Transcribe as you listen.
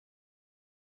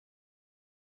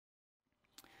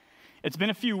It's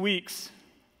been a few weeks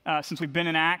since we've been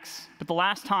in Acts, but the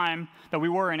last time that we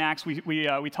were in Acts,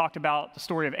 we talked about the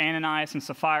story of Ananias and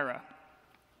Sapphira.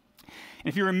 And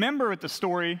if you remember with the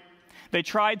story, they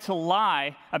tried to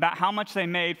lie about how much they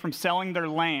made from selling their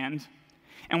land,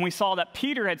 and we saw that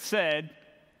Peter had said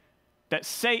that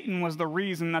Satan was the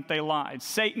reason that they lied.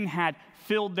 Satan had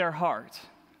filled their heart.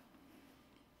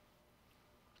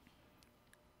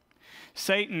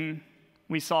 Satan,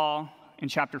 we saw in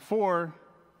chapter 4,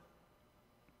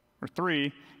 or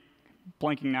 3,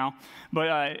 blanking now,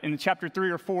 but in chapter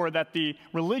 3 or 4, that the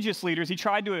religious leaders, he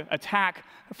tried to attack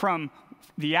from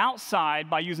the outside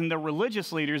by using the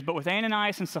religious leaders, but with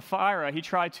Ananias and Sapphira, he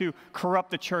tried to corrupt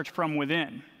the church from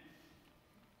within.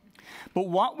 But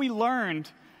what we learned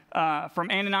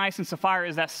from Ananias and Sapphira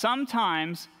is that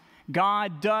sometimes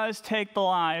God does take the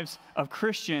lives of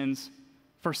Christians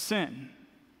for sin.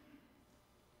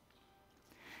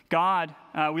 God,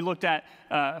 we looked at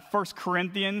 1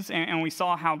 Corinthians, and we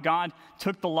saw how God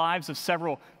took the lives of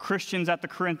several Christians at the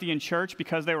Corinthian church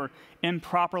because they were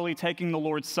improperly taking the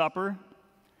Lord's Supper.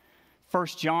 1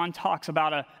 John talks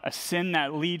about a sin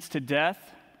that leads to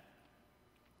death.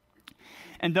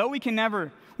 And though we can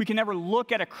never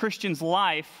look at a Christian's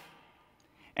life,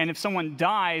 and if someone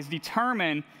dies,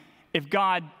 determine if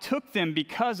God took them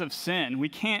because of sin. We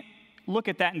can't look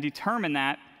at that and determine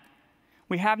that.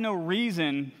 We have no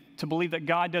reason to believe that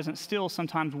God doesn't still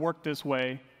sometimes work this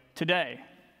way today.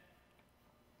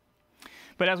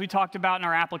 But as we talked about in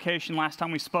our application last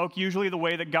time we spoke, usually the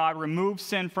way that God removes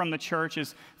sin from the church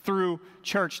is through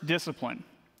church discipline.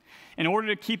 In order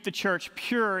to keep the church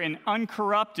pure and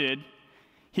uncorrupted,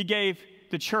 he gave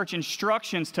the church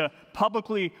instructions to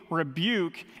publicly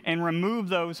rebuke and remove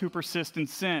those who persist in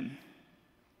sin.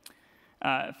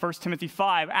 1 Timothy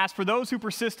 5, as for those who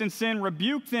persist in sin,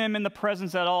 rebuke them in the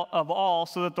presence of all,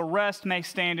 so that the rest may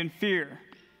stand in fear.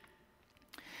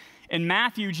 In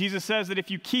Matthew, Jesus says that if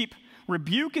you keep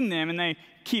rebuking them and they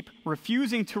keep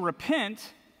refusing to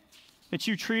repent, that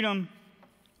you treat them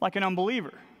like an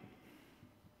unbeliever.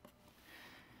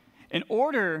 In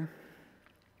order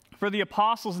for the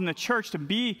apostles in the church to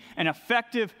be an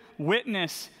effective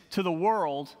witness to the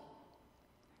world,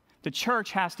 the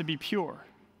church has to be pure.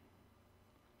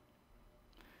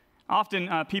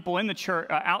 Often people in the church,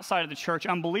 outside of the church,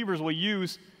 unbelievers will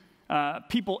use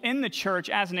people in the church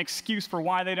as an excuse for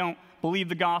why they don't believe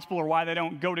the gospel or why they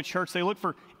don't go to church. They look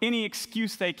for any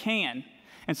excuse they can.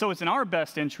 And so it's in our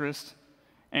best interest,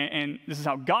 and this is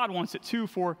how God wants it too,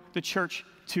 for the church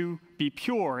to be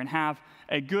pure and have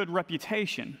a good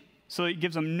reputation, so it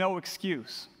gives them no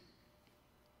excuse.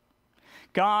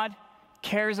 God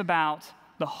cares about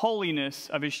the holiness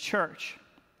of his church.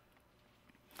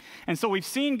 And so we've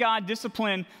seen God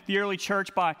discipline the early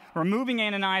church by removing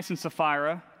Ananias and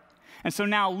Sapphira. And so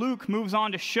now Luke moves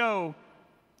on to show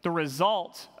the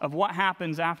result of what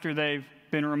happens after they've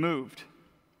been removed.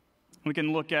 We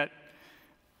can look at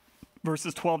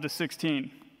verses 12 to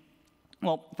 16.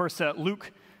 Well, first,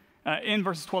 Luke, in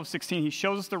verses 12 to 16, he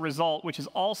shows us the result, which is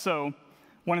also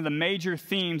one of the major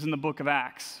themes in the book of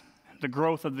Acts, the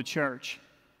growth of the church.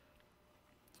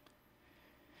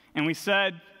 And we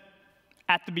said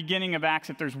at the beginning of Acts,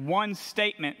 if there's one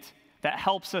statement that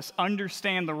helps us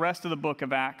understand the rest of the book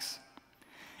of Acts,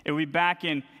 it will be back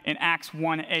in Acts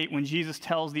 1:8 when Jesus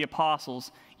tells the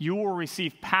apostles, you will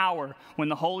receive power when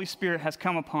the Holy Spirit has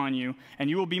come upon you, and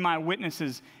you will be my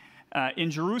witnesses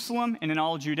in Jerusalem and in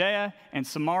all Judea and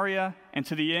Samaria and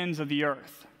to the ends of the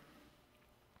earth.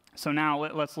 So now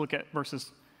let's look at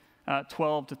verses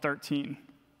 12 to 13.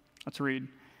 Let's read.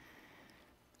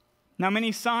 Now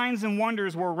many signs and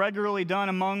wonders were regularly done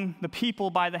among the people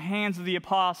by the hands of the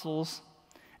apostles,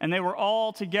 and they were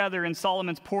all together in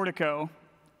Solomon's portico.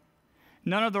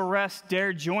 None of the rest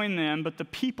dared join them, but the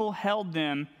people held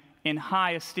them in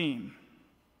high esteem.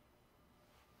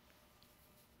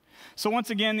 So once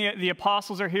again, the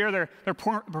apostles are here. They're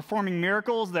performing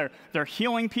miracles. They're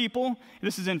healing people.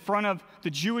 This is in front of the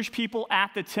Jewish people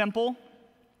at the temple.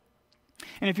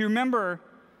 And if you remember,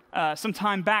 some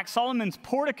time back, Solomon's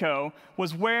portico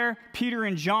was where Peter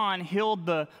and John healed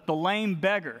the lame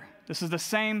beggar. This is the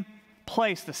same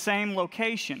place, the same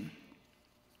location.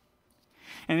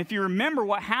 And if you remember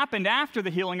what happened after the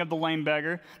healing of the lame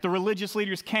beggar, the religious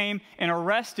leaders came and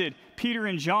arrested Peter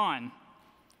and John.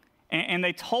 And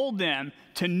they told them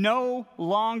to no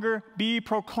longer be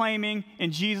proclaiming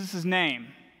in Jesus' name.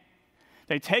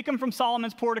 They take them from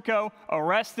Solomon's portico,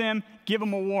 arrest them, give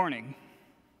them a warning.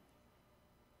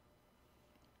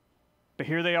 But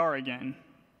here they are again,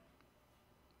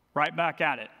 right back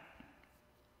at it.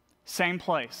 Same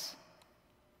place.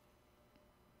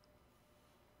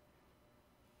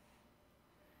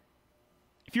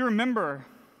 If you remember,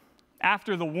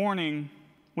 after the warning,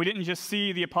 we didn't just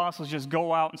see the apostles just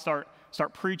go out and start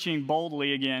preaching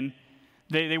boldly again.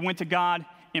 They went to God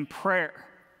in prayer.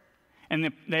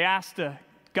 And they asked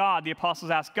God, the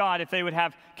apostles asked God, if they would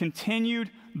have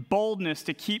continued boldness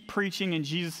to keep preaching in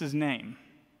Jesus' name.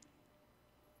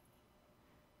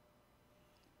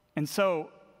 And so,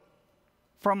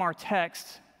 from our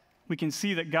text, we can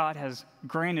see that God has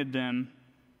granted them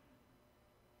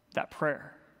that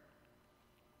prayer.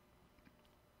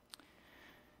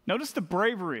 Notice the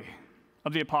bravery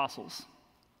of the apostles.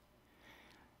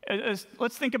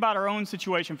 Let's think about our own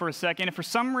situation for a second. If for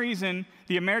some reason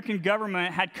the American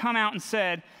government had come out and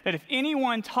said that if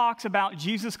anyone talks about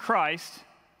Jesus Christ,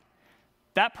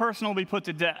 that person will be put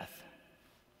to death.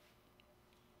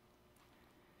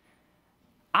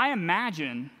 I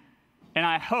imagine and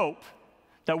I hope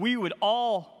that we would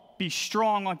all be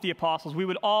strong like the apostles. We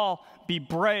would all be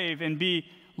brave and be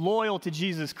loyal to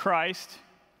Jesus Christ.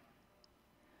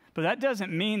 But that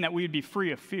doesn't mean that we would be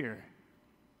free of fear.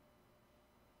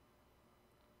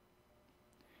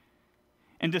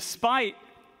 And despite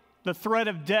the threat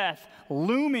of death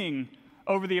looming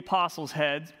over the apostles'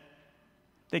 heads,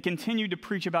 they continued to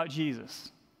preach about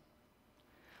Jesus.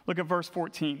 Look at verse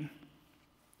 14.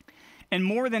 And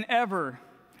more than ever,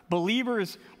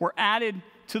 believers were added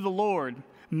to the Lord,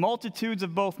 multitudes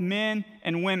of both men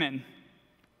and women.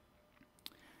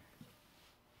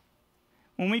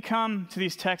 When we come to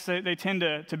these texts, they tend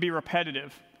to be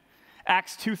repetitive.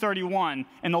 Acts 2:31,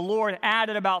 and the Lord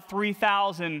added about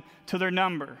 3,000 to their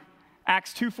number.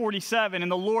 Acts 2:47,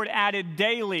 and the Lord added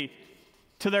daily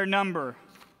to their number.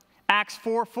 Acts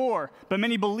 4:4, but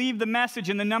many believed the message,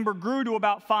 and the number grew to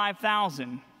about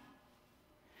 5,000.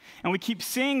 And we keep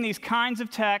seeing these kinds of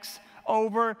texts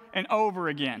over and over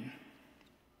again.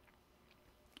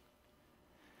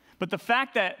 But the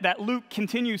fact that Luke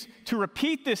continues to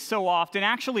repeat this so often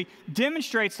actually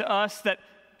demonstrates to us that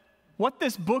what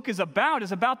this book is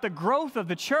about the growth of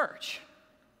the church.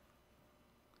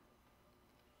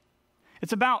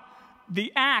 It's about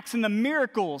the acts and the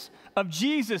miracles of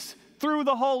Jesus through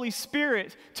the Holy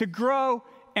Spirit to grow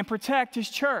and protect his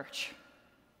church.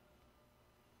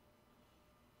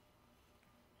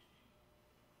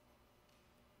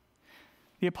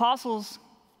 The apostles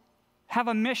have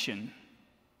a mission.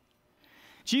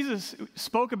 Jesus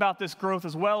spoke about this growth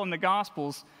as well in the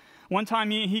Gospels. One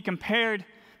time he compared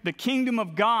the kingdom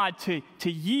of God to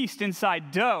yeast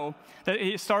inside dough. That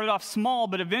it started off small,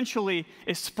 but eventually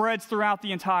it spreads throughout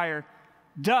the entire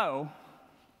dough.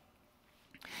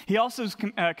 He also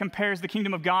compares the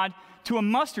kingdom of God to a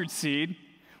mustard seed,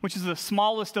 which is the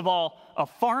smallest of all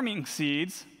farming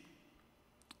seeds.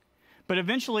 But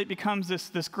eventually it becomes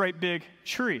this great big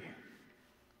tree.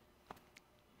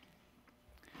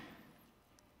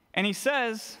 And he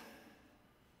says,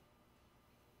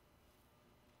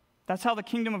 that's how the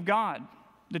kingdom of God,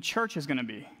 the church, is going to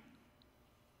be.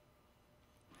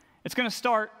 It's going to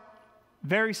start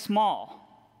very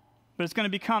small, but it's going to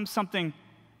become something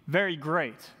very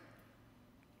great.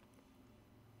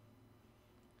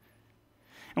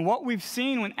 And what we've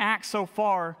seen in Acts so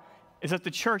far is that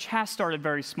the church has started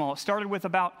very small. It started with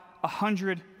about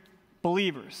 100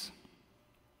 believers,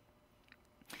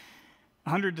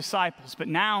 100 disciples, but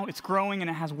now it's growing and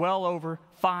it has well over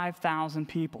 5,000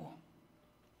 people.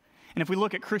 And if we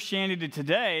look at Christianity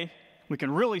today, we can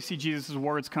really see Jesus'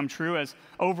 words come true, as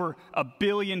over 1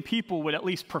 billion people would at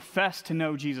least profess to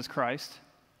know Jesus Christ.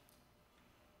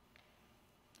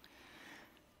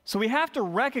 So we have to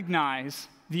recognize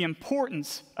the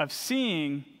importance of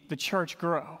seeing the church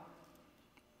grow.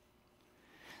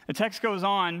 The text goes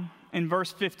on in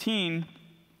verse 15,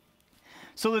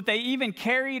 so that they even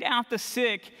carried out the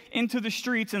sick into the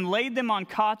streets and laid them on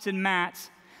cots and mats,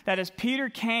 that as Peter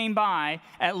came by,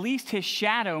 at least his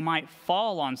shadow might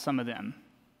fall on some of them.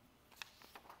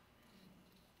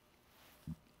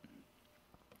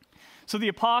 So the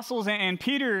apostles, and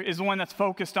Peter is the one that's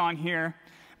focused on here,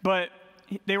 but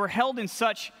they were held in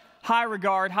such high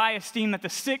regard, high esteem, that the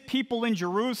sick people in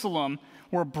Jerusalem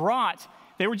were brought.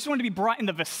 They were just wanted to be brought in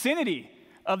the vicinity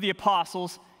of the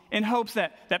apostles in hopes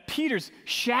that Peter's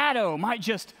shadow might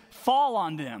just fall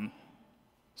on them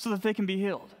so that they can be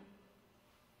healed.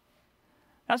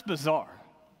 That's bizarre.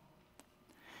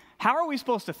 How are we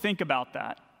supposed to think about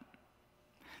that?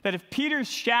 That if Peter's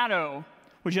shadow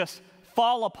would just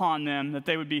fall upon them, that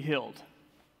they would be healed.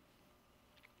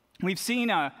 We've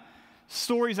seen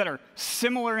stories that are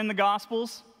similar in the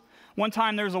Gospels. One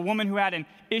time there was a woman who had an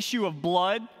issue of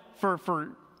blood for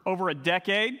over a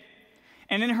decade.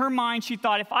 And in her mind, she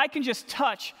thought, if I can just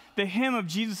touch the hem of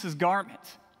Jesus'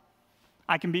 garment,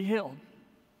 I can be healed.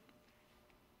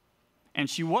 And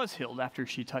she was healed after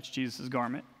she touched Jesus'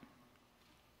 garment.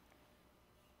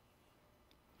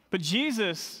 But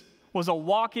Jesus was a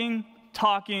walking,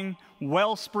 talking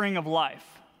wellspring of life.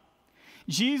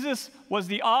 Jesus was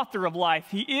the author of life.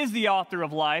 He is the author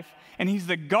of life, and he's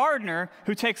the gardener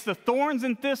who takes the thorns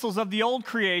and thistles of the old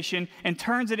creation and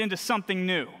turns it into something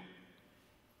new.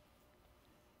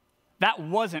 That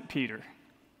wasn't Peter.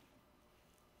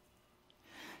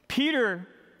 Peter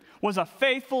was a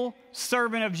faithful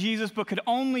servant of Jesus, but could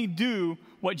only do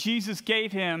what Jesus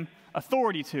gave him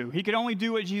authority to. He could only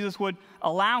do what Jesus would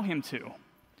allow him to.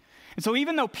 And so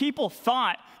even though people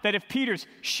thought that if Peter's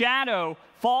shadow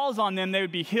falls on them, they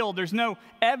would be healed, there's no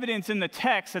evidence in the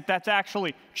text that that's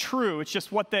actually true. It's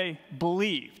just what they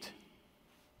believed.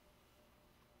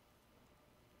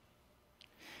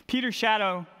 Peter's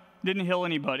shadow didn't heal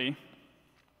anybody,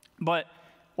 but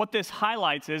what this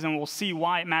highlights is, and we'll see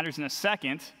why it matters in a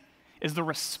second, is the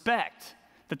respect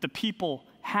that the people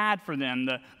had for them,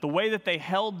 the way that they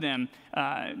held them.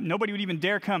 Nobody would even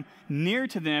dare come near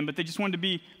to them, but they just wanted to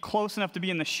be close enough to be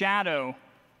in the shadow,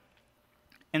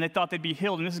 and they thought they'd be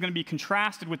healed. And this is going to be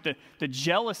contrasted with the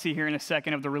jealousy here in a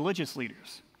second of the religious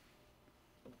leaders.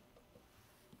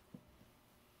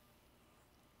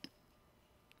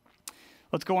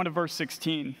 Let's go on to verse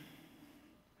 16.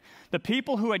 The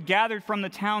people who had gathered from the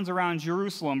towns around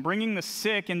Jerusalem, bringing the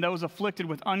sick and those afflicted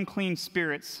with unclean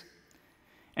spirits,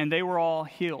 and they were all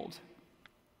healed.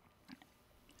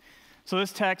 So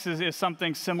this text is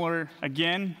something similar.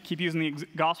 Again, keep using the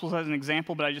Gospels as an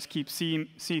example, but I just keep see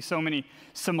so many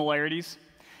similarities.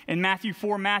 In Matthew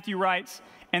 4, Matthew writes,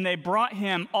 "And they brought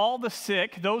him all the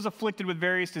sick, those afflicted with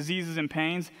various diseases and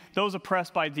pains, those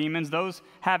oppressed by demons, those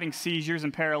having seizures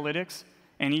and paralytics,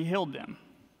 and he healed them."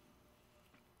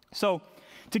 So,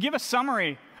 to give a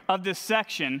summary of this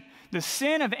section, the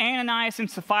sin of Ananias and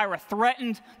Sapphira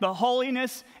threatened the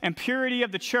holiness and purity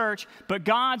of the church, but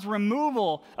God's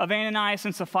removal of Ananias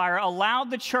and Sapphira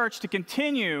allowed the church to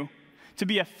continue to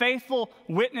be a faithful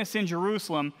witness in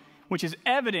Jerusalem, which is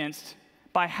evidenced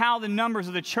by how the numbers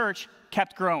of the church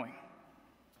kept growing.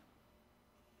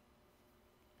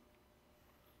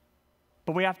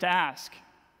 But we have to ask,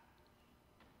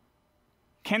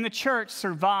 can the church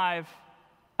survive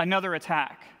another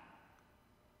attack?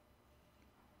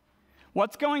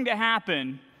 What's going to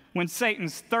happen when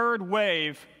Satan's third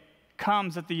wave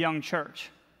comes at the young church?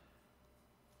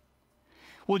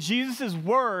 Will Jesus'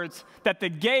 words that the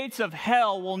gates of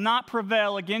hell will not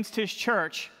prevail against his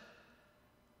church,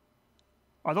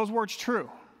 are those words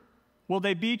true? Will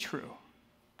they be true?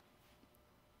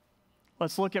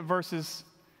 Let's look at verses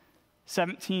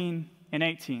 17 and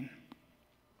 18.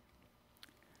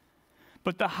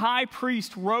 But the high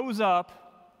priest rose up,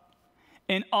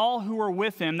 and all who were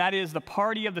with him, that is, the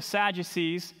party of the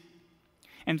Sadducees,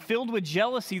 and filled with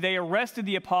jealousy, they arrested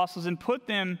the apostles and put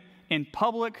them in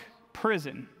public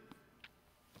prison.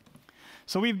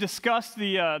 So we've discussed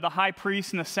the high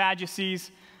priest and the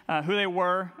Sadducees, who they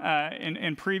were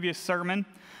in previous sermon.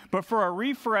 But for a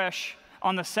refresh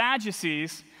on the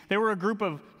Sadducees, they were a group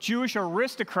of Jewish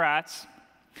aristocrats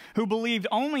who believed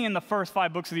only in the first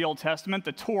 5 books of the Old Testament,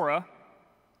 the Torah,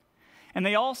 and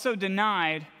they also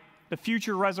denied the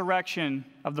future resurrection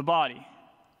of the body.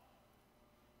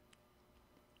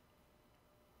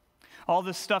 All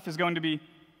this stuff is going to be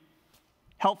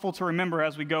helpful to remember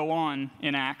as we go on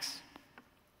in Acts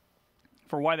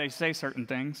for why they say certain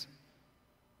things.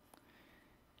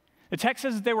 The text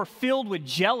says that they were filled with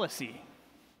jealousy.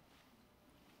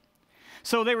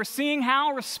 So they were seeing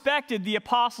how respected the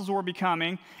apostles were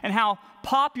becoming and how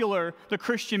popular the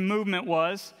Christian movement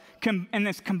was, and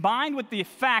this combined with the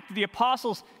fact that the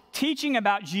apostles' teaching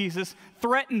about Jesus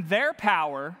threatened their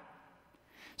power,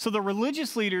 so the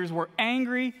religious leaders were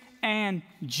angry and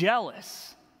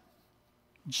jealous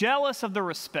of the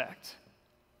respect.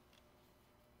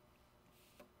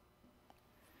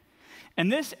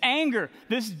 And this anger,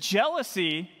 this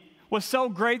jealousy was so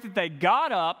great that they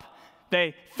got up,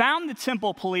 they found the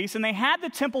temple police, and they had the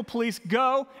temple police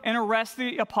go and arrest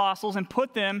the apostles and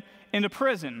put them into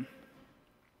prison.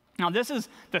 Now, this is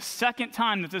the second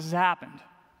time that this has happened.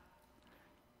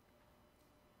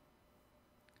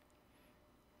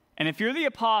 And if you're the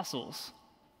apostles,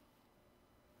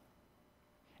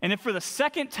 and if for the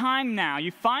second time now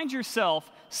you find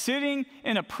yourself sitting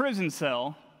in a prison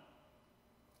cell,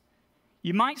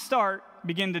 you might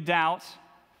begin to doubt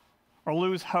or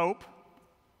lose hope.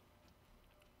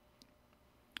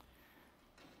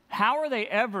 How are they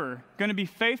ever going to be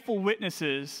faithful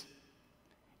witnesses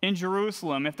in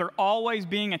Jerusalem if they're always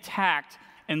being attacked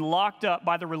and locked up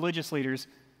by the religious leaders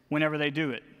whenever they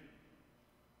do it?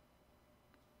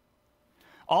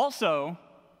 Also,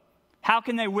 How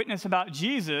can they witness about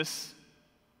Jesus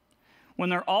when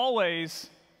they're always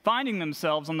finding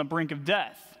themselves on the brink of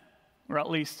death, or at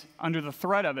least under the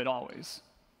threat of it always?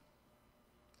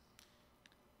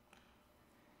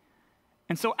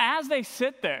 And so as they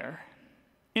sit there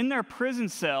in their prison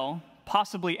cell,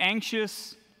 possibly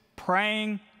anxious,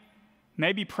 praying,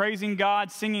 maybe praising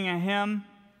God, singing a hymn,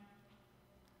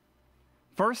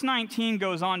 verse 19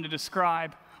 goes on to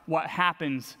describe what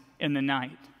happens in the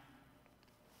night.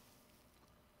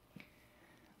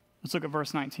 Let's look at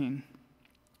verse 19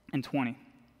 and 20.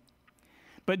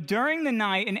 But during the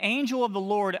night, an angel of the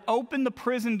Lord opened the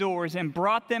prison doors and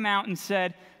brought them out and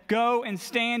said, "Go and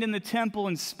stand in the temple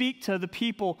and speak to the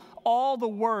people all the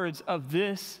words of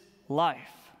this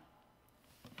life."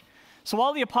 So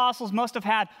while the apostles must have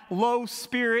had low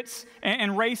spirits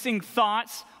and racing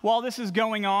thoughts while this is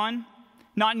going on,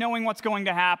 not knowing what's going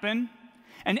to happen,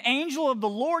 an angel of the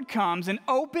Lord comes and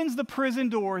opens the prison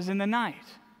doors in the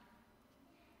night.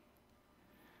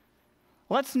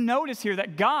 Let's notice here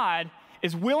that God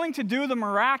is willing to do the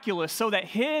miraculous so that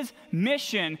his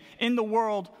mission in the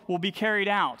world will be carried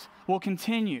out, will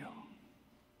continue.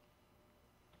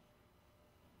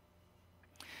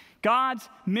 God's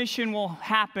mission will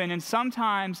happen, and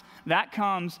sometimes that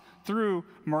comes through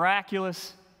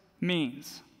miraculous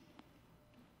means.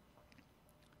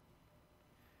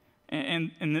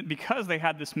 And because they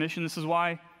had this mission, this is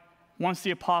why once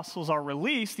the apostles are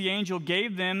released, the angel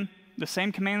gave them the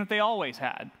same command that they always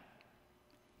had.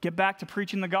 Get back to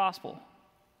preaching the gospel.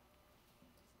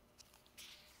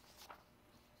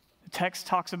 The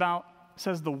text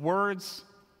says the words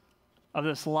of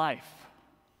this life.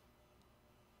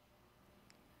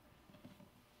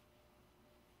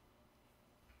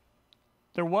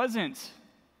 There wasn't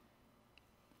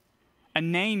a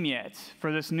name yet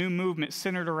for this new movement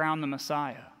centered around the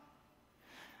Messiah.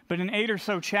 But in 8 or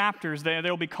so chapters,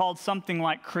 they'll be called something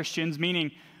like Christians,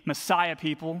 meaning Messiah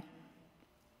people.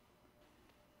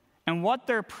 And what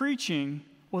they're preaching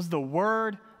was the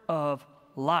word of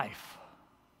life.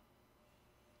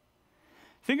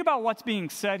 Think about what's being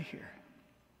said here.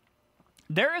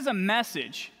 There is a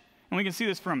message, and we can see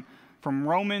this from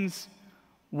Romans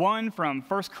 1, from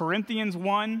 1 Corinthians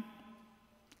 1.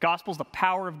 Gospel's the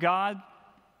power of God.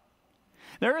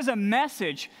 There is a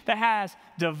message that has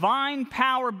divine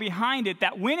power behind it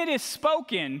that when it is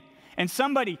spoken and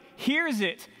somebody hears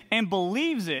it and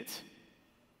believes it,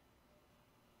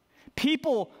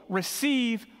 people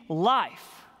receive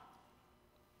life.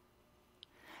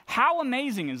 How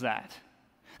amazing is that?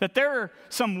 That there are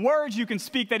some words you can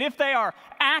speak that if they are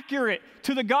accurate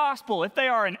to the gospel, if they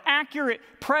are an accurate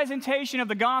presentation of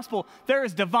the gospel, there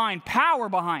is divine power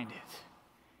behind it.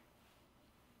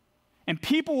 And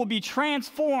people will be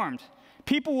transformed.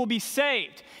 People will be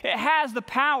saved. It has the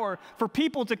power for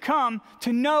people to come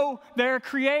to know their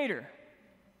Creator.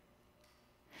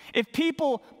 If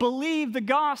people believe the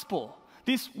gospel,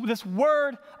 this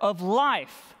word of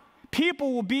life,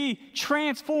 people will be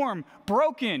transformed,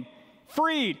 broken,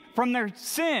 freed from their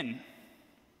sin.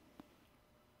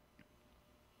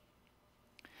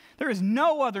 There is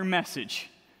no other message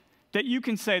that you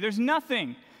can say. There's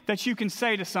nothing that you can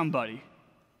say to somebody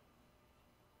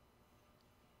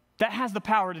that has the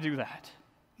power to do that.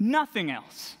 Nothing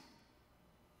else.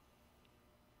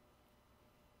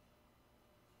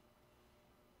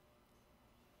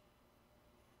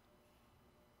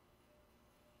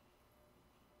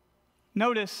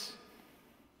 Notice,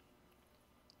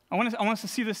 I want us to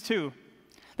see this too,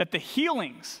 that the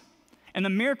healings and the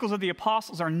miracles of the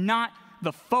apostles are not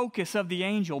the focus of the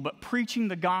angel, but preaching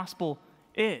the gospel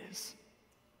is.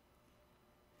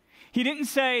 He didn't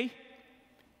say,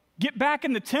 get back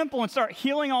in the temple and start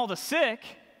healing all the sick,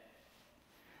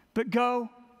 but go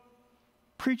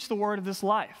preach the word of this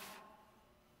life.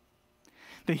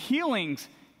 The healings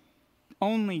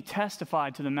only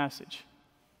testified to the message.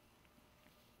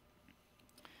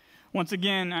 Once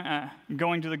again,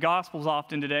 going to the Gospels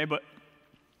often today, but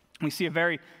we see a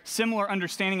very similar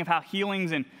understanding of how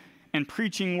healings and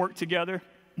preaching work together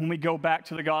when we go back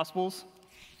to the Gospels.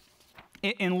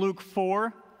 In Luke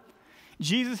 4,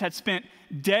 Jesus had spent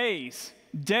days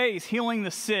healing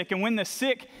the sick, and when the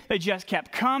sick, they just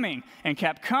kept coming and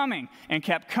kept coming and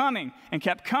kept coming and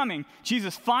kept coming.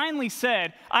 Jesus finally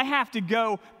said, I have to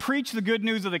go preach the good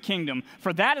news of the kingdom,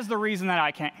 for that is the reason that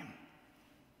I came.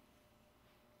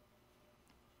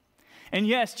 And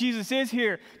yes, Jesus is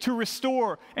here to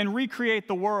restore and recreate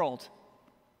the world.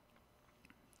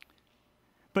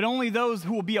 But only those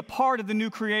who will be a part of the new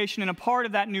creation and a part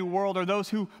of that new world are those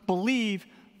who believe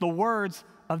the words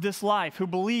of this life, who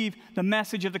believe the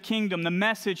message of the kingdom, the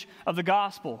message of the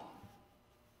gospel.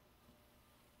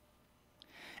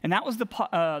 And that was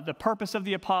the purpose of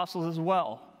the apostles as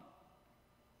well.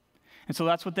 And so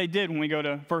that's what they did when we go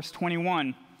to verse 21.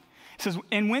 It says,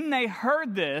 and when they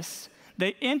heard this,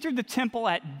 they entered the temple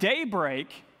at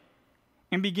daybreak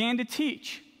and began to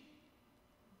teach.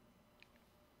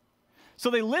 So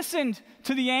they listened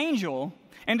to the angel,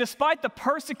 and despite the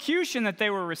persecution that they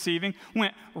were receiving,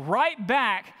 went right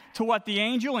back to what the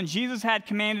angel and Jesus had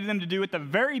commanded them to do at the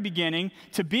very beginning,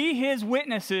 to be his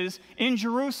witnesses in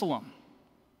Jerusalem.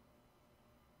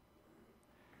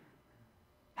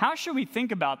 How should we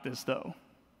think about this, though?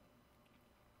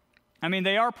 I mean,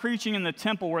 they are preaching in the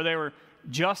temple where they were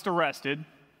just arrested.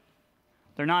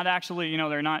 They're not actually,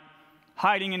 they're not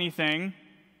hiding anything.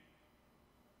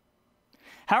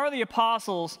 How are the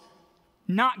apostles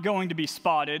not going to be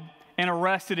spotted and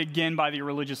arrested again by the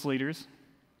religious leaders?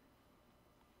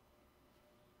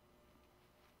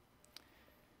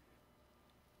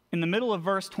 In the middle of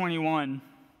verse 21,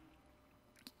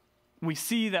 we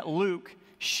see that Luke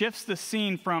shifts the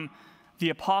scene from the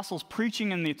apostles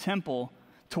preaching in the temple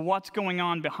to what's going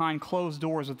on behind closed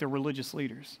doors with the religious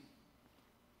leaders.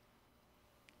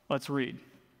 Let's read.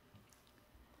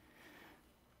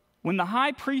 When the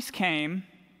high priest came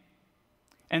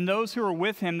and those who were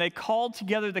with him, they called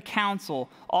together the council,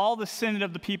 all the synod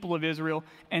of the people of Israel,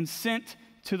 and sent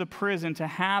to the prison to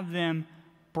have them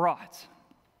brought.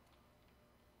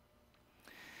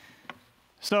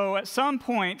 So at some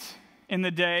point in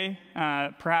the day,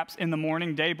 perhaps in the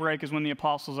morning, daybreak is when the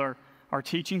apostles are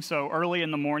teaching, so early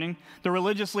in the morning, the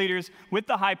religious leaders with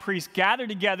the high priest gather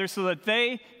together so that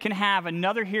they can have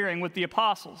another hearing with the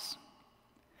apostles.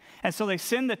 And so they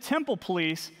send the temple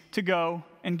police to go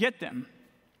and get them.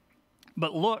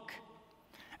 But look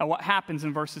at what happens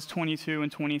in verses 22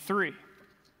 and 23.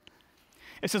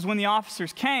 It says, when the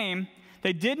officers came,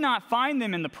 they did not find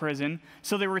them in the prison,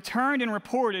 so they returned and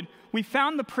reported, we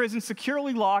found the prison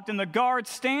securely locked and the guards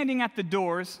standing at the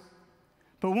doors,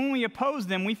 but when we opposed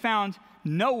them, we found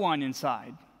no one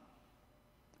inside.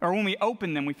 Or when we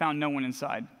opened them, we found no one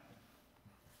inside.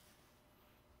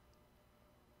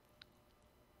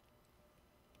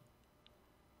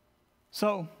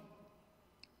 So,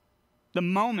 the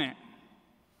moment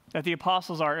that the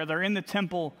apostles they're in the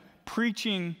temple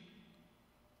preaching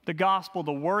the gospel,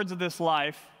 the words of this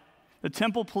life, the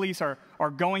temple police are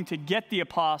going to get the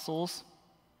apostles,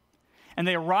 and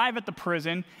they arrive at the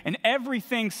prison, and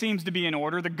everything seems to be in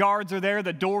order. The guards are there,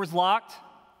 the door's locked.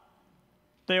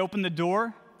 They open the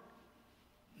door,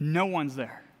 no one's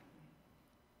there.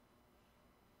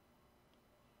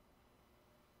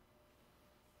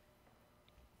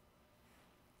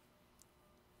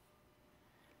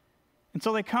 And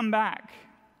so they come back,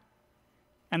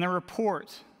 and they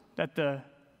report that the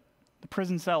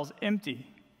prison cell is empty.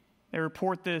 They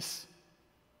report this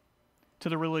to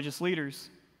the religious leaders,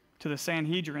 to the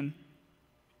Sanhedrin.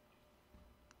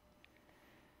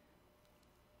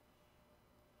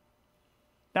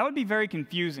 That would be very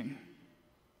confusing.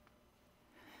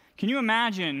 Can you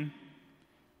imagine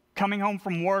coming home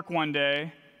from work one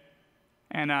day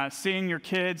and seeing your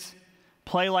kids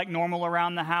play like normal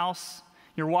around the house?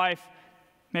 Your wife,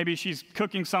 maybe she's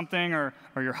cooking something, or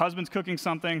your husband's cooking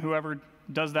something, whoever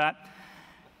does that.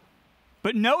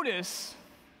 But notice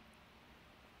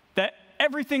that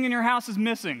everything in your house is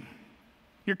missing.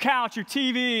 Your couch, your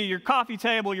TV, your coffee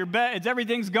table, your bed,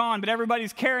 everything's gone, but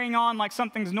everybody's carrying on like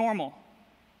something's normal.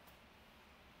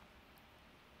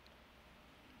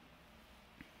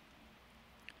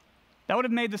 That would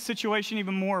have made the situation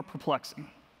even more perplexing,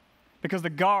 because the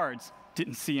guards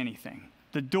didn't see anything.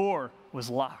 The door was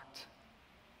locked.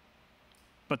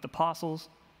 But the apostles,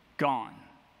 gone.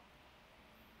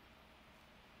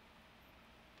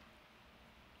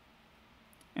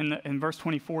 And verse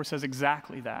 24 says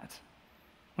exactly that.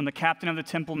 When the captain of the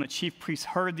temple and the chief priests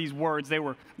heard these words, they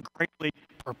were greatly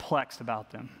perplexed about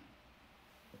them.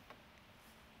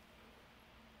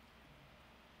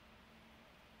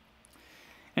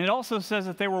 And it also says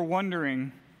that they were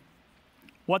wondering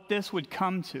what this would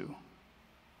come to.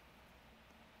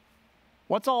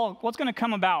 What's going to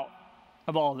come about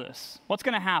of all this? What's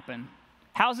going to happen?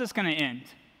 How's this going to end?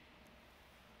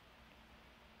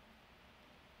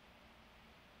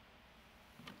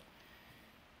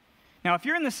 Now, if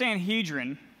you're in the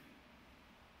Sanhedrin,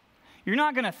 you're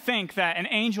not going to think that an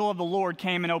angel of the Lord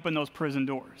came and opened those prison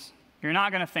doors. You're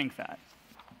not going to think that.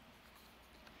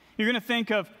 You're going to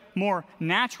think of more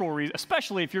natural reasons,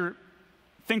 especially if you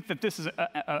think that this is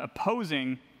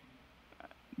opposing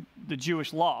the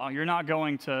Jewish law. You're not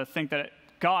going to think that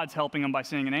God's helping them by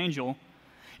sending an angel.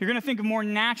 You're going to think of more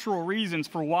natural reasons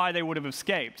for why they would have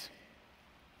escaped.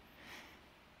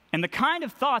 And the kind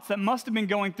of thoughts that must have been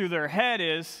going through their head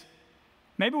is,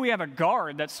 maybe we have a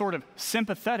guard that's sort of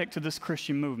sympathetic to this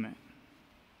Christian movement.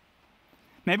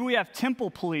 Maybe we have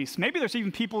temple police. Maybe there's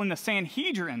even people in the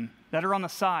Sanhedrin that are on the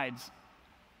sides,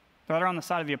 that are on the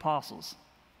side of the apostles.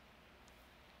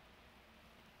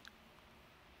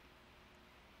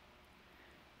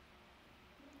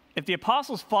 If the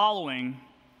apostles' following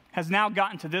has now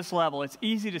gotten to this level, it's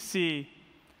easy to see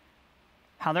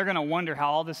how they're going to wonder how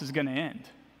all this is going to end.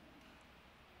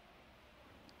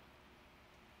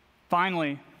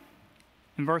 Finally,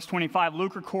 in verse 25,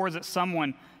 Luke records that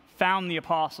someone found the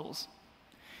apostles.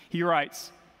 He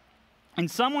writes, "And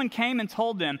someone came and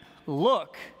told them,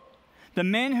 'Look, the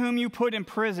men whom you put in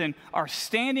prison are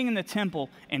standing in the temple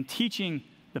and teaching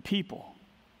the people.'"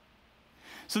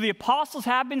 So the apostles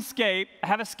have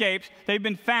escaped. They've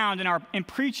been found and are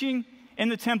preaching in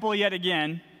the temple yet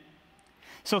again.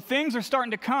 So things are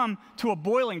starting to come to a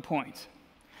boiling point.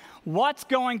 What's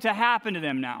going to happen to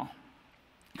them now?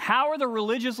 How are the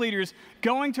religious leaders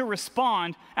going to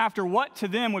respond after what to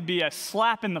them would be a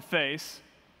slap in the face?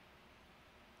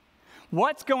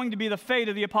 What's going to be the fate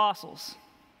of the apostles?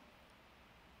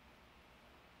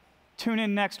 Tune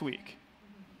in next week.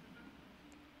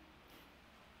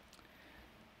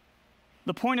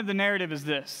 The point of the narrative is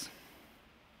this: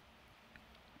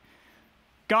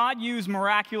 God used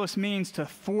miraculous means to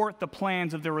thwart the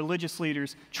plans of the religious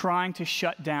leaders trying to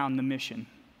shut down the mission.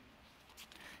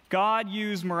 God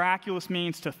used miraculous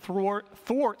means to thwart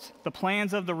the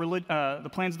plans of the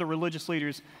religious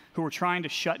leaders who were trying to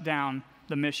shut down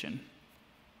the mission.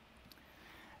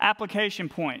 Application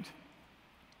point.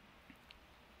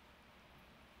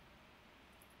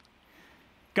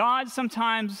 God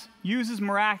sometimes uses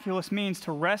miraculous means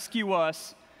to rescue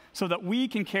us so that we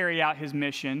can carry out his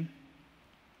mission,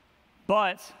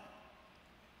 but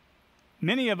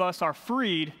many of us are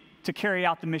freed to carry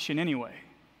out the mission anyway.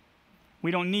 We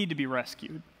don't need to be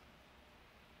rescued.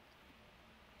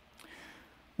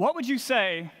 What would you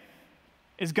say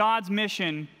is God's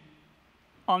mission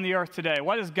on the earth today?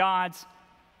 What is God's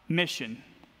mission?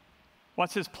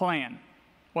 What's his plan?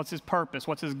 What's his purpose?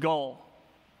 What's his goal?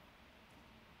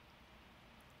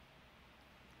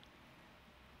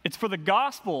 It's for the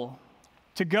gospel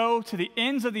to go to the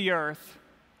ends of the earth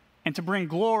and to bring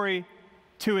glory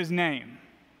to his name.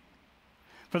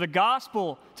 For the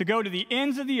gospel to go to the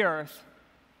ends of the earth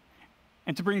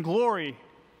and to bring glory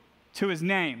to his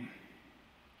name.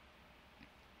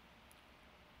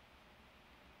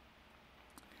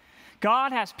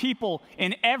 God has people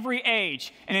in every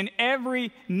age and in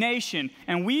every nation,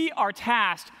 and we are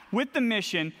tasked with the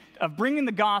mission of bringing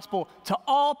the gospel to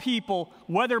all people,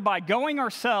 whether by going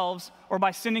ourselves or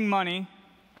by sending money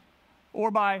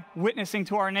or by witnessing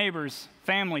to our neighbors,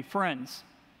 family, friends.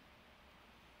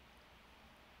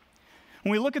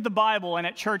 When we look at the Bible and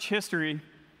at church history,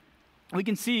 we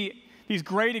can see these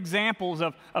great examples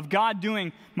of God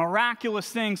doing miraculous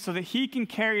things so that he can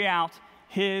carry out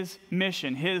his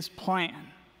mission, his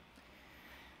plan.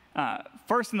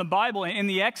 First in the Bible, in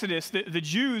the Exodus, the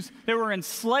Jews, they were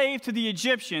enslaved to the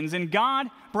Egyptians, and God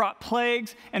brought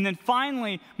plagues, and then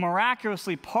finally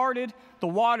miraculously parted the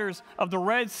waters of the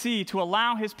Red Sea to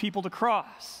allow his people to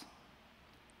cross.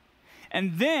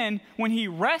 And then, when he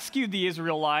rescued the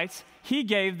Israelites, he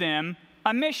gave them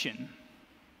a mission.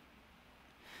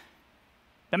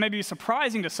 That may be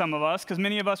surprising to some of us, because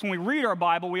many of us, when we read our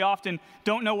Bible, we often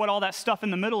don't know what all that stuff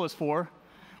in the middle is for.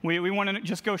 We want to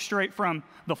just go straight from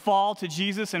the fall to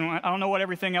Jesus, and I don't know what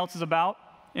everything else is about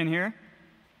in here.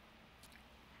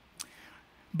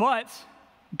 But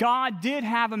God did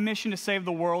have a mission to save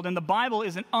the world, and the Bible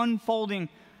is an unfolding,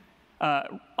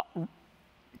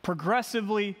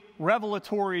 progressively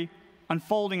revelatory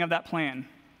unfolding of that plan.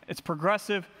 It's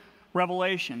progressive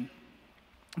revelation.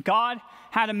 God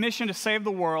had a mission to save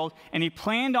the world, and he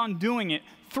planned on doing it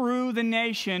through the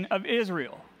nation of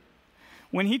Israel.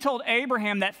 When he told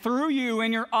Abraham that through you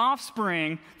and your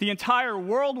offspring, the entire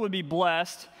world would be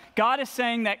blessed, God is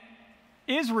saying that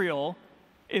Israel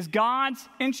is God's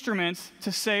instruments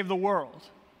to save the world.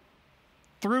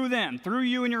 Through them, through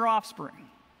you and your offspring.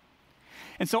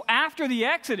 And so after the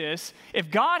Exodus, if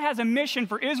God has a mission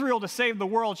for Israel to save the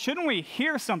world, shouldn't we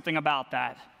hear something about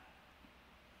that?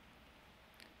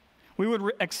 We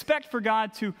would expect for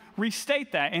God to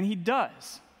restate that, and he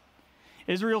does.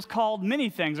 Israel's called many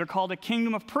things. They're called a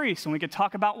kingdom of priests, and we could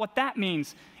talk about what that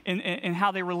means in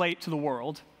how they relate to the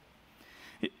world.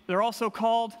 They're also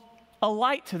called a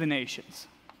light to the nations.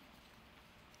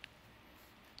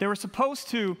 They were supposed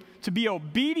to be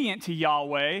obedient to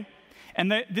Yahweh,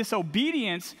 and this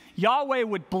obedience, Yahweh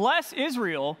would bless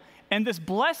Israel, and this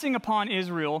blessing upon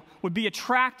Israel would be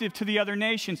attractive to the other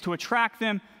nations, to attract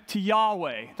them to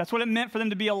Yahweh. That's what it meant for them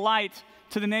to be a light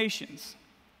to the nations.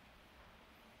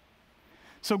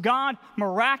 So God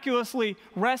miraculously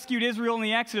rescued Israel in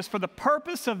the Exodus for the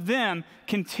purpose of them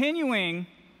continuing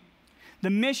the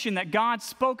mission that God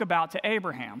spoke about to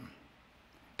Abraham.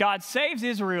 God saves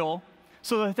Israel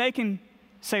so that they can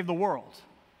save the world,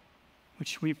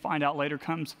 which we find out later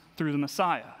comes through the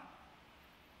Messiah.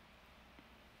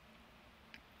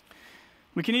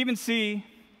 We can even see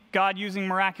God using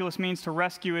miraculous means to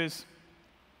rescue his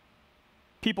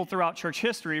people throughout church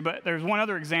history, but there's one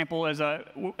other example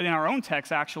in our own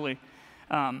text, actually.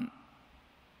 The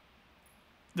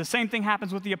same thing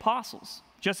happens with the apostles.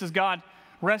 Just as God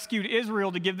rescued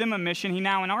Israel to give them a mission, he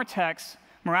now, in our text,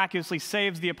 miraculously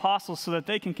saves the apostles so that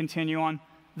they can continue on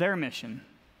their mission.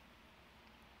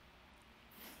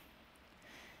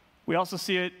 We also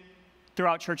see it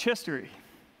throughout church history.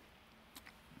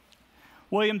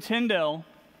 William Tyndale,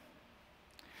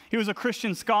 he was a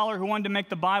Christian scholar who wanted to make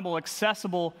the Bible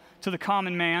accessible to the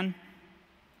common man.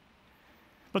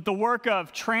 But the work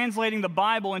of translating the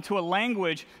Bible into a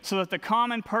language so that the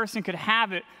common person could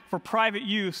have it for private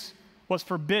use was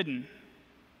forbidden.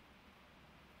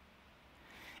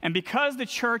 And because the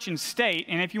church and state,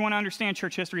 and if you want to understand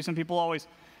church history, some people always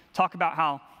talk about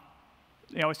how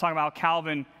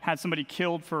Calvin had somebody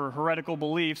killed for heretical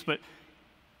beliefs, but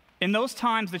in those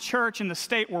times, the church and the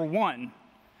state were one.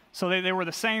 So they were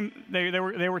the same, they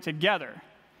were together.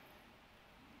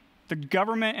 The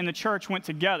government and the church went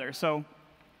together. So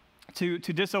to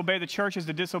disobey the church is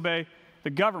to disobey the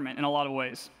government in a lot of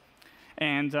ways.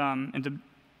 And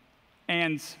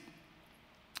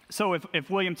so if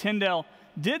William Tyndale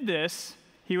did this,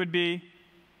 he would be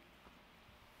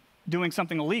doing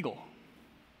something illegal.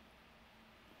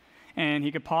 And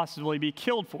he could possibly be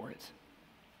killed for it.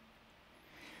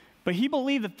 But he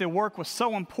believed that the work was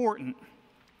so important,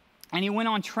 and he went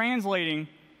on translating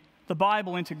the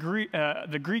Bible into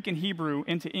the Greek and Hebrew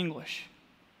into English.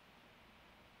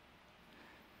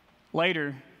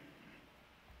 Later,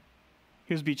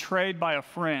 he was betrayed by a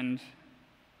friend,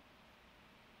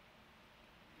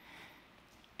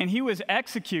 and he was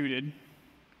executed.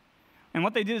 And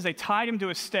what they did is they tied him to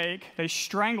a stake, they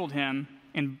strangled him,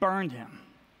 and burned him.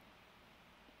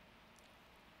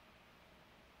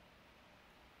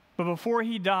 But before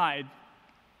he died,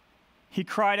 he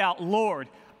cried out, "Lord,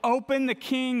 open the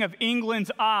King of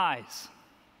England's eyes."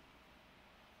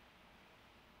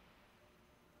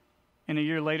 And a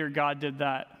year later, God did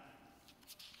that.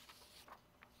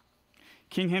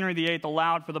 King Henry VIII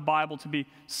allowed for the Bible to be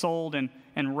sold and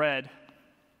read.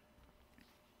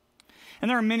 And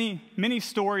there are many, many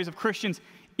stories of Christians,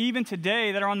 even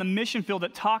today, that are on the mission field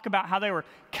that talk about how they were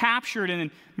captured and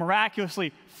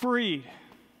miraculously freed.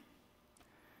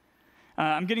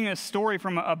 I'm getting this story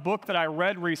from a book that I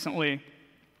read recently,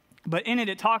 but in it,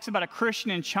 it talks about a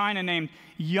Christian in China named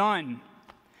Yun.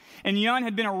 And Yun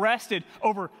had been arrested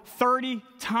over 30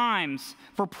 times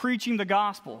for preaching the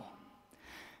gospel.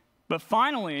 But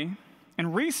finally,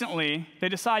 and recently, they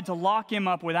decided to lock him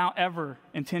up without ever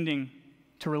intending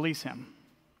to release him.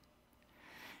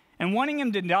 And wanting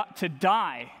him to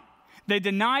die, they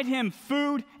denied him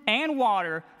food and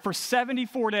water for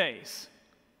 74 days.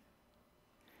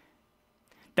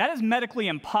 That is medically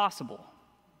impossible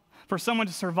for someone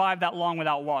to survive that long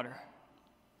without water.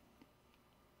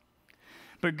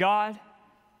 But God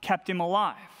kept him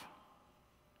alive.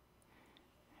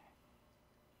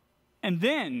 And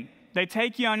then they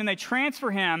take Yun and they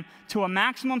transfer him to a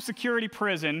maximum security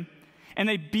prison, and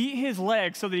they beat his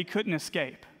legs so that he couldn't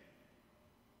escape.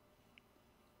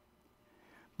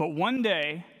 But one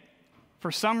day,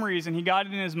 for some reason, he got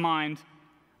it in his mind,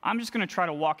 I'm just going to try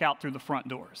to walk out through the front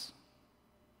doors.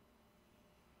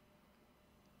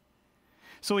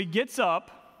 So he gets up,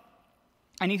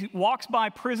 and he walks by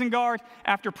prison guard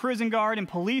after prison guard and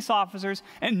police officers,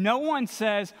 and no one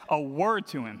says a word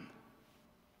to him.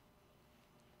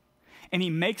 And he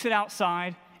makes it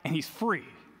outside, and he's free.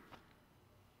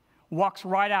 Walks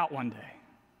right out one day.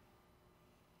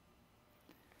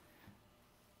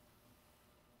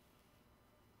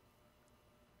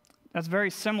 That's very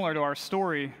similar to our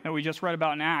story that we just read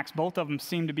about in Acts. Both of them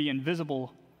seem to be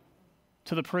invisible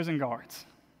to the prison guards.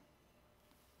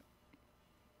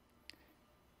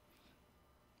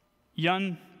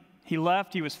 Yun, he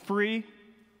left, he was free,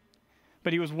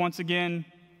 but he was once again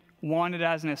wanted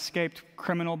as an escaped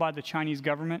criminal by the Chinese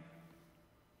government.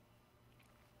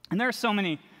 And there are so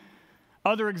many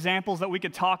other examples that we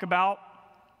could talk about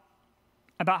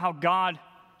how God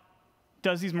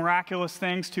does these miraculous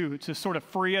things to sort of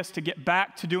free us to get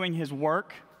back to doing his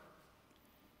work.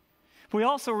 But we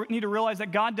also need to realize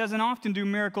that God doesn't often do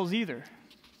miracles either.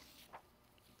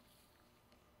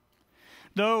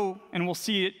 Though, and we'll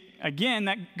see it again,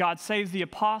 that God saves the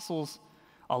apostles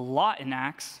a lot in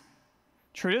Acts,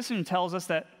 tradition tells us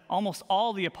that almost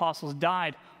all the apostles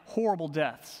died horrible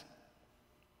deaths.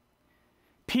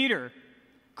 Peter,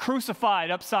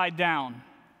 crucified upside down.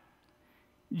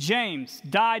 James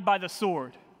died by the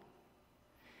sword.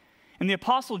 And the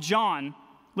apostle John,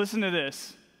 listen to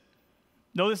this,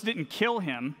 though this didn't kill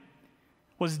him,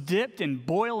 was dipped in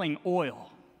boiling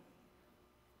oil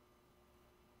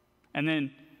and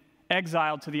then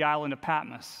exiled to the island of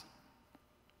Patmos.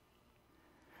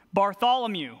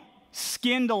 Bartholomew,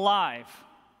 skinned alive.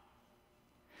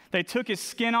 They took his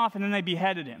skin off and then they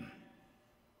beheaded him.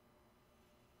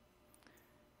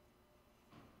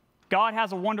 God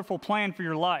has a wonderful plan for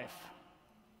your life.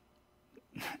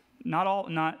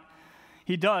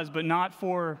 He does, but not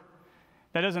for,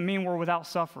 that doesn't mean we're without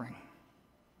suffering.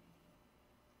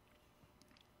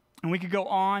 And we could go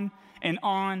on and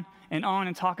on and on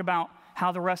and talk about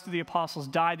how the rest of the apostles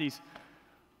died these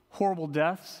horrible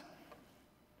deaths.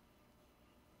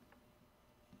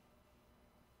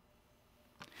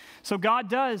 So God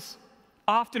does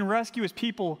often rescue his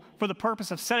people for the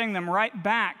purpose of setting them right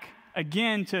back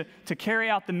again to carry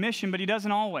out the mission, but he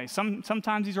doesn't always.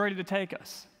 Sometimes he's ready to take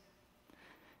us.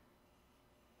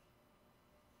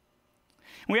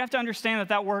 We have to understand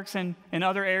that works in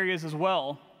other areas as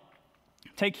well.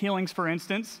 Take healings, for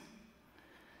instance.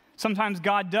 Sometimes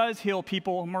God does heal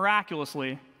people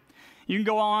miraculously. You can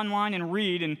go online and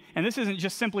read, and this isn't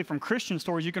just simply from Christian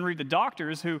stories. You can read the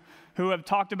doctors who have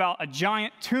talked about a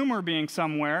giant tumor being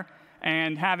somewhere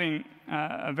and having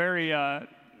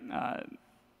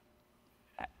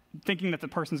thinking that the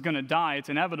person's going to die, it's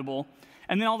inevitable,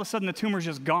 and then all of a sudden the tumor's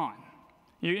just gone.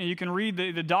 You can read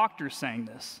the doctors saying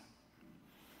this.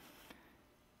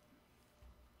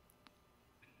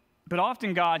 But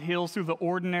often God heals through the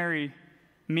ordinary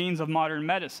means of modern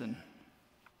medicine,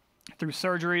 through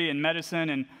surgery and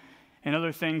medicine and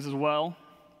other things as well.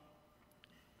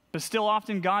 But still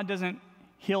often God doesn't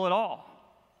heal at all.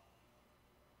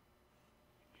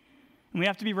 And we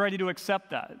have to be ready to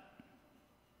accept that.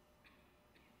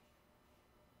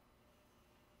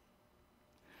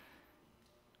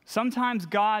 Sometimes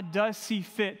God does see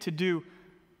fit to do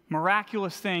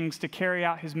miraculous things to carry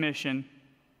out his mission,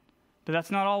 but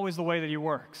that's not always the way that he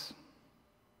works.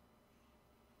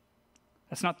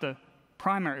 That's not the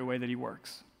primary way that he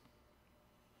works.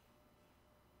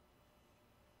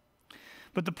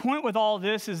 But the point with all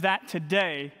this is that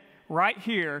today, right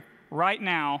here, right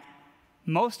now,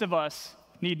 most of us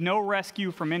need no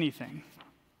rescue from anything.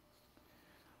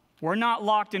 We're not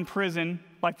locked in prison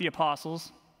like the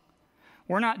apostles.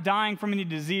 We're not dying from any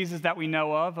diseases that we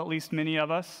know of, at least many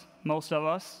of us, most of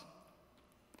us.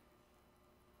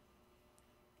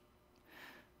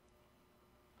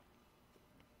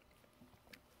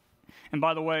 And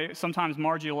by the way, sometimes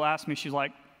Margie will ask me, she's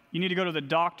like, you need to go to the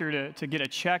doctor to get a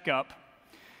checkup.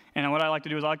 And what I like to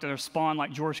do is I like to respond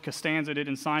like George Costanza did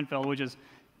in Seinfeld, which is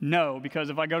no, because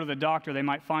if I go to the doctor, they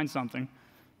might find something.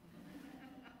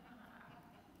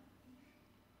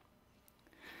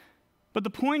 But the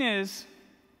point is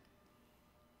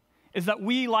that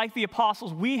we, like the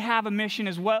apostles, we have a mission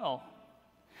as well.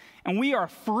 And we are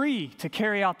free to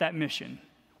carry out that mission.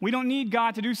 We don't need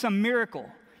God to do some miracle.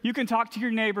 You can talk to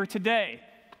your neighbor today.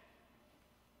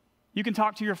 You can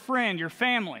talk to your friend, your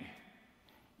family.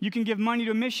 You can give money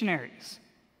to missionaries.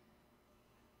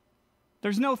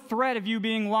 There's no threat of you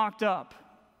being locked up.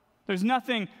 There's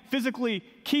nothing physically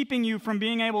keeping you from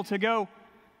being able to go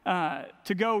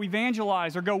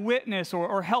evangelize or go witness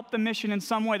or help the mission in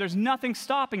some way. There's nothing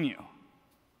stopping you.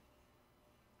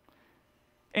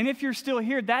 And if you're still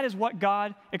here, that is what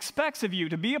God expects of you,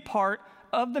 to be a part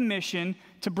of the mission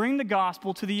to bring the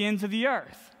gospel to the ends of the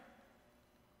earth.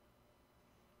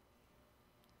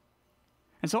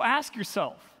 And so ask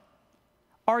yourself,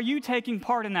 are you taking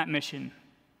part in that mission?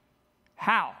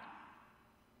 How?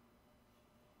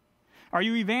 Are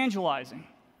you evangelizing?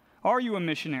 Are you a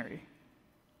missionary?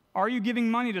 Are you giving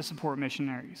money to support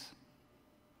missionaries?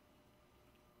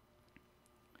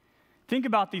 Think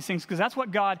about these things, because that's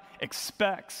what God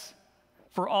expects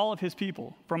for all of his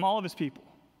people, from all of his people.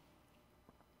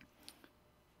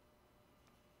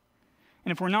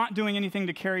 And if we're not doing anything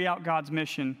to carry out God's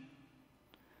mission,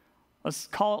 let's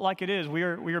call it like it is. We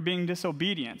are being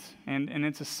disobedient, and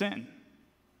it's a sin.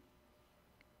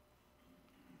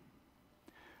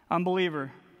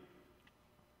 Unbeliever,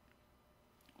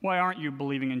 why aren't you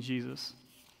believing in Jesus?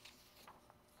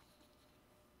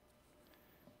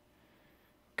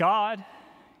 God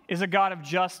is a God of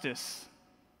justice.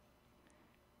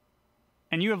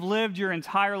 And you have lived your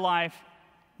entire life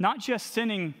not just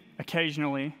sinning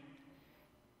occasionally,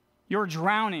 You're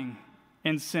drowning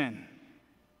in sin.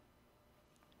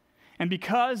 And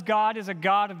because God is a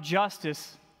God of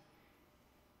justice,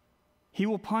 He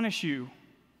will punish you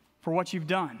for what you've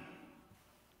done.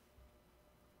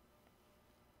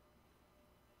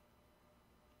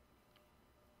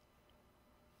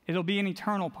 It'll be an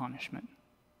eternal punishment.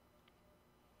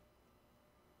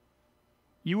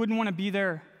 You wouldn't want to be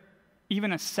there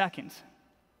even a second,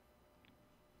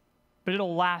 but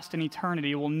it'll last an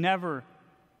eternity. It will never,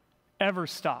 ever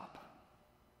stop.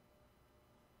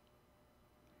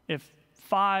 If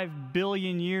 5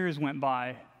 billion years went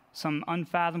by, some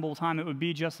unfathomable time, it would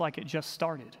be just like it just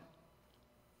started.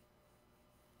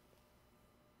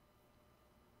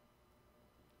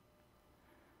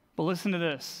 But listen to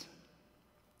this.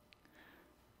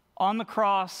 On the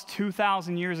cross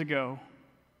 2,000 years ago,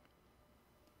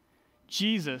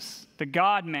 Jesus, the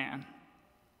God-man,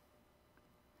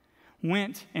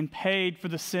 went and paid for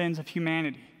the sins of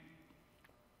humanity.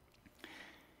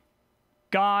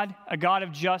 God, a God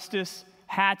of justice,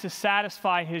 had to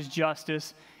satisfy His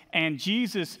justice, and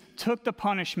Jesus took the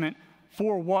punishment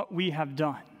for what we have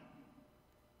done.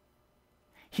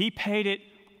 He paid it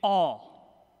all.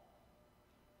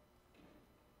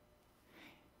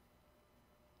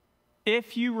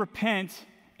 If you repent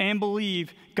and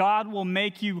believe, God will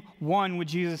make you one with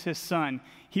Jesus, His Son.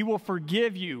 He will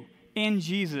forgive you in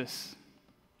Jesus.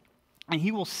 And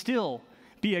He will still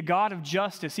be a God of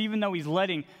justice, even though He's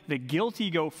letting the guilty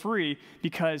go free,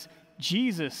 because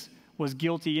Jesus was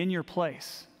guilty in your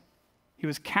place. He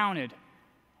was counted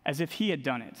as if He had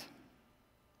done it.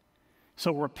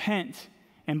 So repent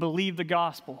and believe the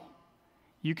gospel.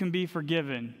 You can be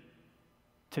forgiven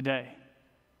today.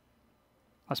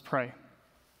 Let's pray.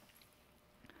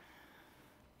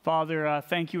 Father,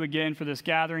 thank you again for this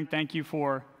gathering. Thank you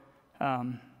for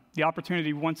the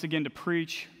opportunity once again to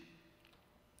preach.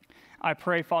 I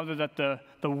pray, Father, that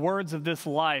the words of this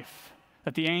life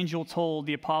that the angel told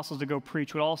the apostles to go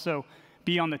preach would also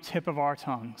be on the tip of our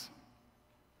tongues.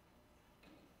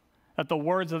 That the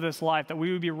words of this life, that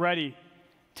we would be ready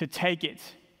to take it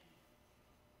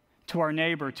to our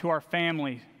neighbor, to our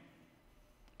family,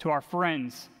 to our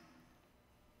friends.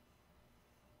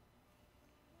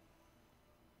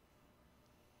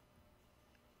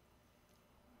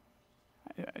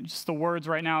 Just the words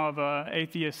right now of an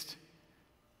atheist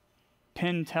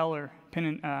Penn Jillette,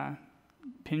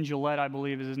 I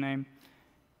believe is his name,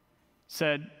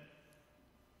 said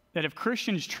that if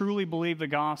Christians truly believe the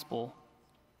gospel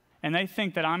and they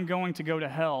think that I'm going to go to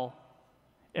hell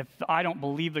if I don't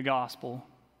believe the gospel,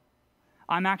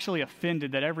 I'm actually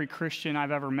offended that every Christian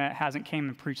I've ever met hasn't came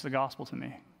and preached the gospel to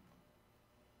me.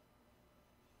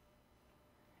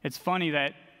 It's funny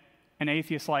that an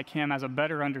atheist like him has a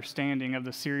better understanding of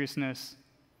the seriousness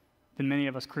than many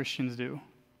of us Christians do.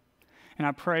 And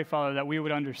I pray, Father, that we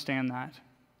would understand that.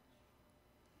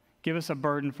 Give us a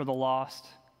burden for the lost.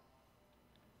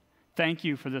 Thank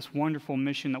you for this wonderful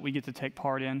mission that we get to take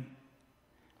part in.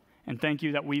 And thank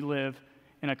you that we live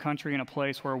in a country and a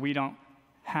place where we don't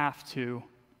have to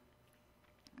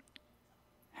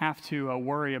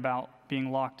worry about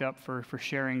being locked up for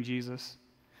sharing Jesus.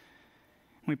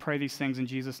 We pray these things in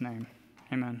Jesus' name.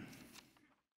 Amen.